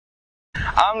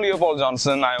I'm Leopold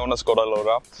Johnson. I own a Skoda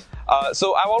Laura.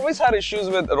 So I've always had issues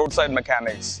with roadside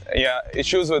mechanics. Yeah,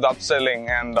 issues with upselling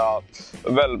and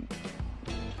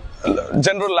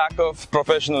general lack of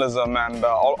professionalism and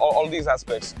all these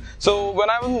aspects. So when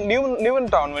I'm new in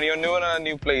town, when you're new in a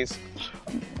new place,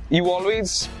 you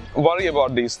always worry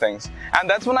about these things. And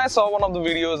that's when I saw one of the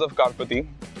videos of Carpathy.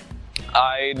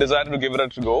 I decided to give it a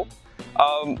go.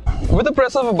 With the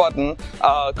press of a button,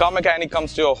 car mechanic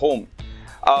comes to your home.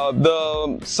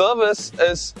 The service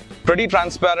is pretty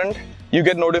transparent. You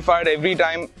get notified every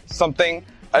time something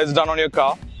is done on your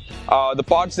car. The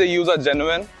parts they use are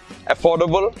genuine,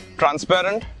 affordable,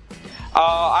 transparent.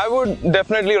 I would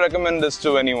definitely recommend this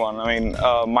to anyone. I mean,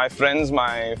 my friends,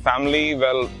 my family,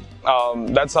 well,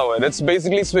 that's how it's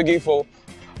basically Swiggy for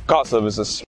car services.